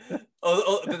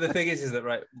the thing is that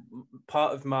right,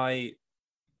 part of my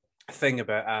thing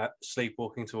about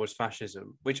sleepwalking towards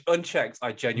fascism, which unchecked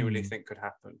I genuinely think could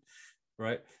happen,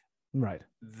 right?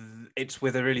 It's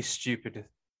with a really stupid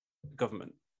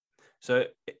government. So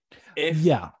if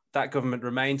that government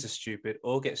remains as stupid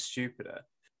or gets stupider,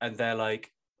 and they're like,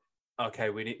 okay,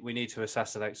 we need to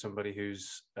assassinate somebody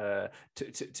who's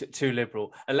too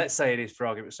liberal. And let's say it is, for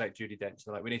argument's sake, Judi Dench.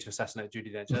 They're like, we need to assassinate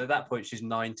Judi Dench. And at that point, she's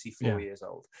 94 years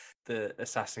old. The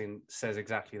assassin says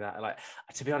exactly that. Like,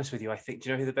 to be honest with you, I think, do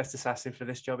you know who the best assassin for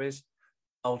this job is?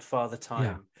 Old Father Time.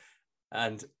 Yeah.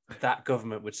 And that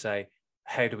government would say,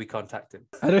 how do we contact him?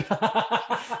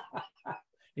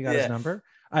 You got his number?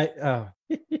 We're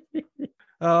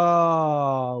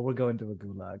going to a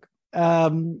gulag.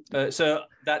 So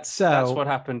that's what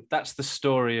happened. That's the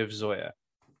story of Zoya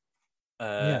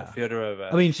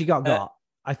Fyodorova. I mean, she got.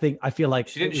 I feel like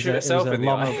she didn't shoot herself in the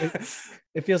eye.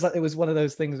 It feels like it was one of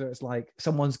those things where it's like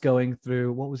someone's going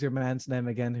through. What was your man's name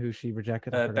again? Who she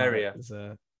rejected?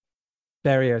 Beria.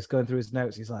 Beria is going through his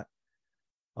notes. He's like,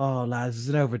 "Oh, lads, there's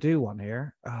an overdue one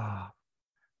here.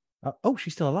 Oh,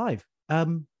 she's still alive.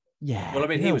 Yeah. Well, I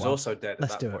mean, he was also dead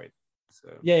at that point. So.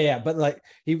 Yeah, but like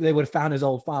they would have found his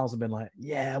old files and been like,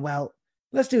 yeah, well,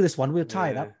 let's do this one. We'll tie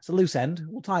it up. It's a loose end.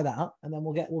 We'll tie that up, and then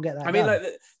we'll get that. I mean, like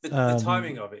the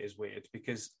timing of it is weird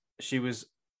because she was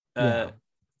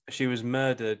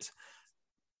murdered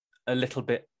a little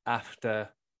bit after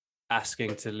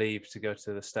asking to leave to go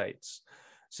to the States.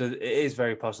 So it is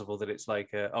very possible that it's like,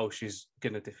 she's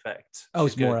going to defect.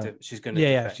 She's going to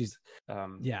defect.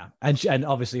 And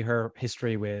obviously her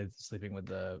history with sleeping with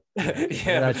the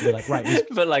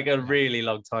but like a really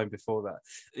long time before that.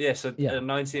 Yeah, so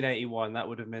 1981, that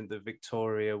would have meant that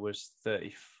Victoria was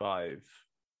 35.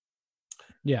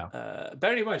 Yeah.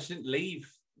 Bearing in mind, she didn't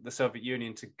leave the Soviet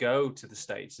Union to go to the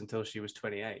States until she was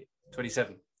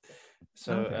 27.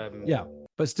 So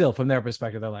but still, from their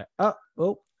perspective, they're like,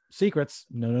 secrets.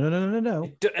 No.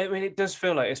 I mean, it does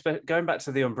feel like, going back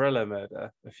to the umbrella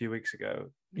murder a few weeks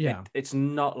ago. Yeah, it's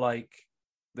not like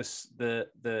this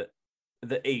the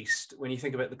East. When you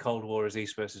think about the Cold War as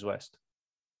East versus West,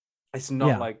 it's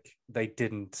not like they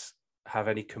didn't have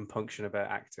any compunction about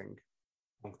acting.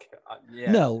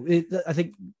 No, I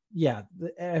think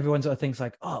everyone sort of thinks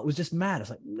like, it was just mad. It's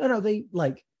like no, they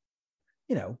like,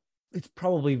 it's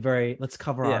probably very, let's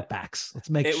cover our backs. Let's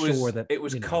make sure that it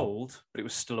was cold, but it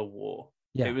was still a war.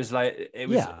 Yeah. It was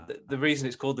the reason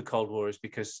it's called the Cold War is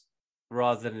because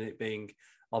rather than it being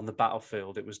on the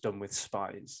battlefield, it was done with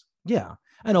spies. Yeah.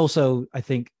 And also, I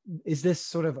think, is this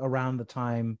sort of around the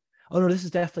time? Oh no, this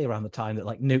is definitely around the time that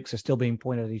like nukes are still being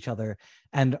pointed at each other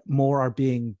and more are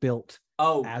being built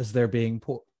as they're being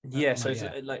put. Yeah, so it's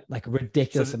like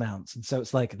ridiculous amounts, and so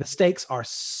it's like the stakes are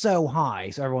so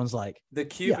high, so everyone's like the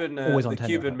Cuban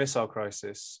Missile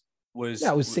Crisis was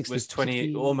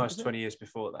 20 almost 20 years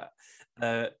before that,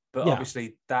 but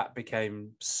obviously that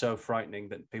became so frightening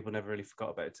that people never really forgot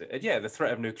about it. And the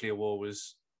threat of nuclear war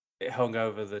it hung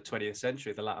over the 20th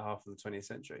century, the latter half of the 20th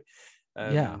century.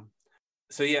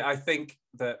 So I think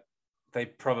that they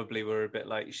probably were a bit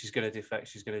like, she's going to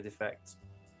defect.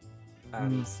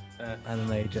 And then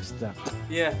they just it's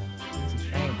a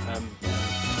shame.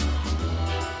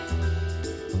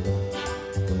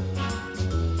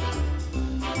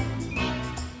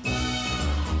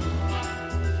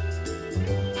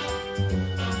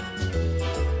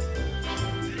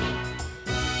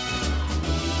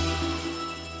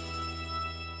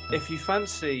 If you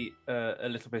fancy a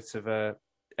little bit of a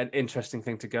an interesting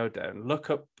thing to go down. Look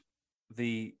up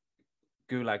the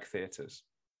Gulag theaters,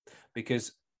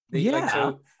 because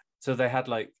so they had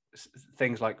like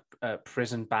things like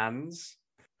prison bands.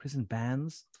 Prison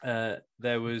bands.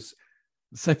 There was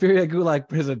Siberia Gulag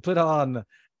prison. Put on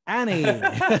Annie.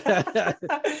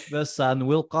 The sun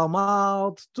will come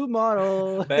out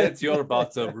tomorrow. Bet your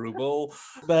bottom ruble.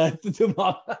 But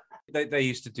tomorrow. They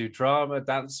used to do drama,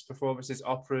 dance performances,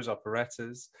 operas,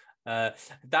 operettas.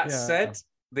 That said,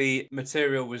 the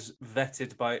material was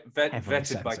vetted by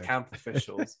camp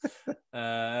officials.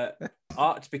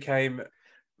 Art became,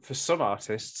 for some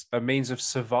artists, a means of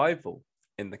survival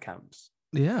in the camps.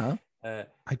 Yeah.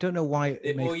 I don't know why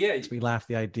it makes me laugh,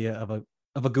 the idea of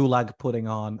a gulag putting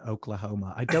on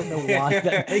Oklahoma. I don't know why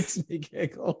that makes me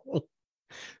giggle.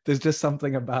 There's just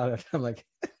something about it. I'm like,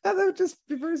 that would just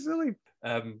be very silly.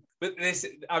 But this,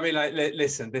 I mean, like,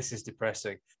 listen, this is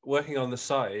depressing. Working on the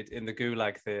side in the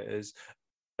Gulag theaters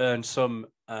earned some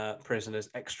prisoners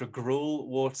extra gruel,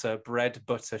 water, bread,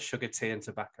 butter, sugar, tea, and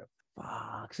tobacco.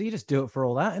 Fuck. So you just do it for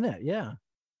all that, innit? Yeah,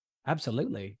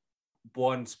 absolutely.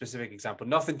 One specific example,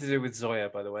 nothing to do with Zoya,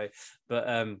 by the way, but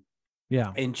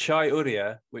in Chai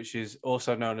Uria, which is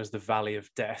also known as the Valley of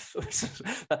Death.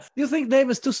 You think name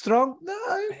is too strong?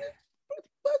 No,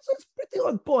 that's pretty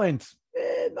on point.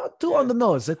 Not too on the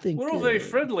nose, I think. We're all very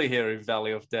friendly here in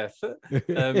Valley of Death.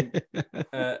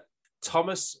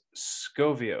 Thomas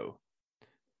Scovio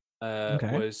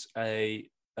was an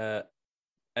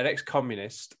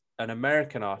ex-communist, an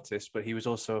American artist, but he was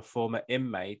also a former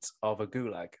inmate of a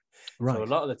gulag. Right. So a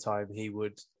lot of the time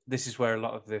this is where a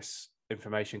lot of this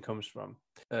information comes from.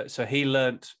 So he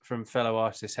learnt from fellow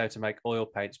artists how to make oil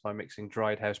paints by mixing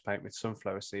dried house paint with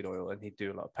sunflower seed oil, and he'd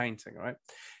do a lot of painting, right?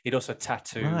 He'd also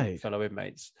tattoo fellow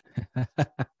inmates.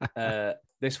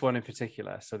 This one in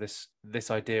particular, so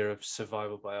this idea of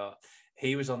survival by art,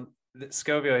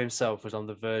 Scovio himself was on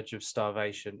the verge of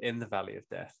starvation in the Valley of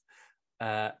Death.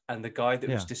 And the guy that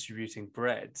was distributing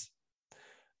bread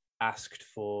asked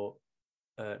for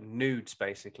nudes,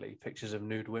 basically, pictures of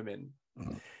nude women,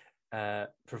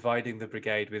 providing the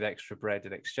brigade with extra bread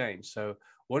in exchange. So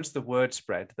once the word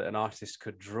spread that an artist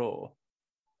could draw,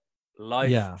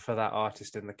 life for that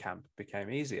artist in the camp became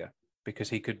easier, because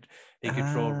he could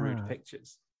draw rude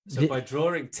pictures. So by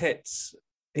drawing tits,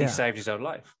 he saved his own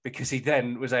life, because he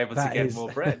then was able to get more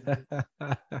bread.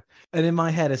 And in my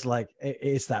head, it's like,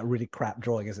 it's that really crap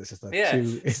drawing. It's just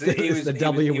he was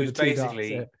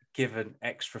basically given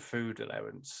extra food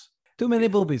allowance. Too many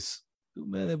boobies. Too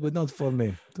many, but not for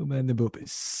me. Too many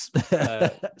boobies.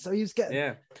 So he's getting...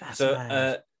 Yeah.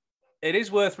 So it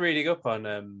is worth reading up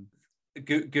on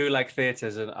Gulag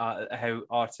theatres and how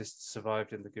artists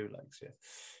survived in the gulags.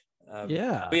 But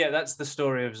yeah, that's the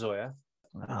story of Zoya.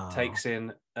 Takes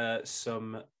in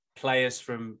some players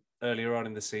from earlier on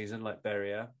in the season, like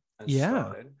Beria and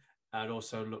Stalin, and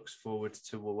also looks forward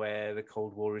to where the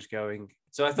Cold War is going.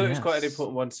 So I thought it was quite an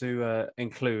important one to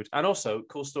include, and also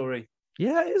cool story.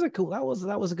 Yeah, it is a cool. That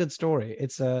was a good story.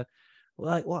 It's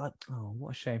like what? Oh,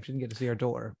 what a shame! She didn't get to see her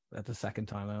daughter at the second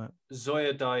time.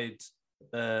 Zoya died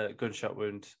gunshot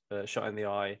wound, shot in the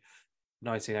eye,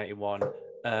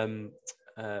 1981.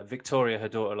 Victoria, her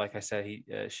daughter, like I said,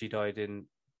 she died in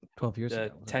 12 years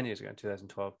ago, 10 years ago, in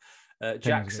 2012.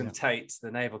 Jackson Tate, the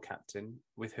naval captain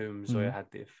with whom Zoya had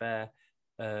the affair,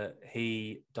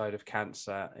 he died of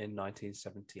cancer in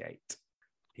 1978.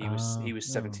 He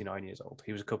was 79 years old.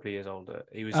 He was a couple of years older.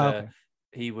 He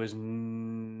was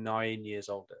 9 years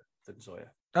older than Zoya.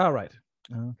 Oh, right.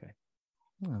 Okay.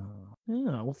 Oh,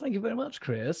 yeah. Well, thank you very much,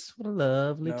 Chris. What a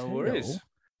lovely tale. No worries.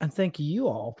 And thank you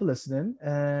all for listening.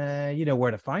 You know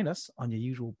where to find us on your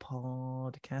usual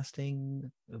podcasting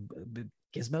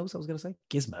gizmos. I was going to say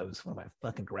gizmos. What am I,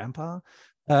 fucking grandpa?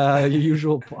 Your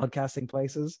usual podcasting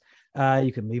places.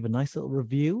 You can leave a nice little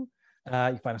review. You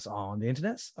can find us on the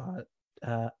internet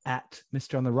at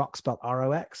Mr. on the Rock, spelled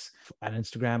ROX, and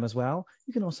Instagram as well.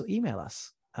 You can also email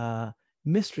us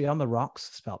Mystery on the Rocks,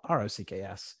 spelled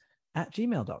ROCKS, at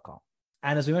gmail.com.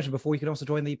 And as we mentioned before, you can also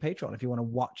join the Patreon if you want to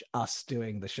watch us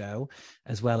doing the show,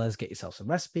 as well as get yourself some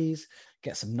recipes,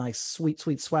 get some nice, sweet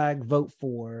swag, vote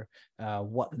for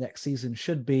what the next season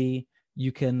should be.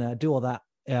 You can do all that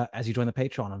as you join the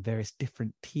Patreon on various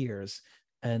different tiers.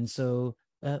 And so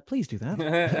please do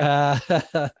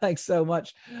that. Thanks so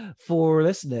much for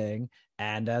listening.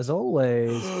 And as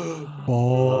always,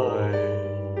 bye.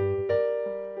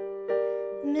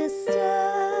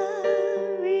 Mystery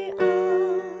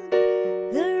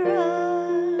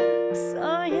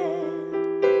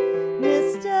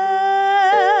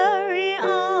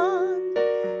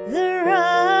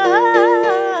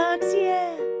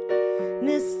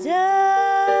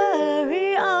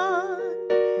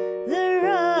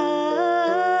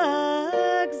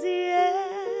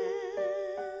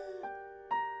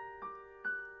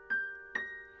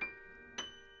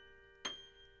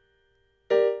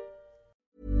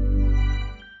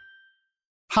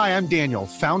Hi, I'm Daniel,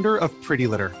 founder of Pretty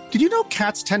Litter. Did you know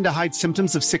cats tend to hide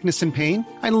symptoms of sickness and pain?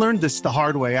 I learned this the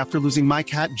hard way after losing my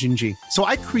cat, Gingy. So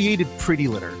I created Pretty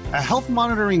Litter, a health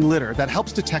monitoring litter that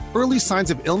helps detect early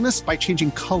signs of illness by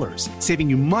changing colors, saving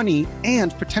you money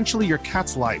and potentially your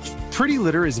cat's life. Pretty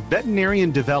Litter is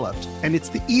veterinarian developed, and it's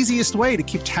the easiest way to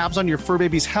keep tabs on your fur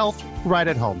baby's health right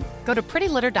at home. Go to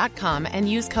prettylitter.com and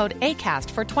use code ACAST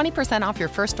for 20% off your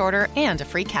first order and a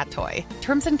free cat toy.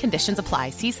 Terms and conditions apply.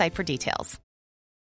 See site for details.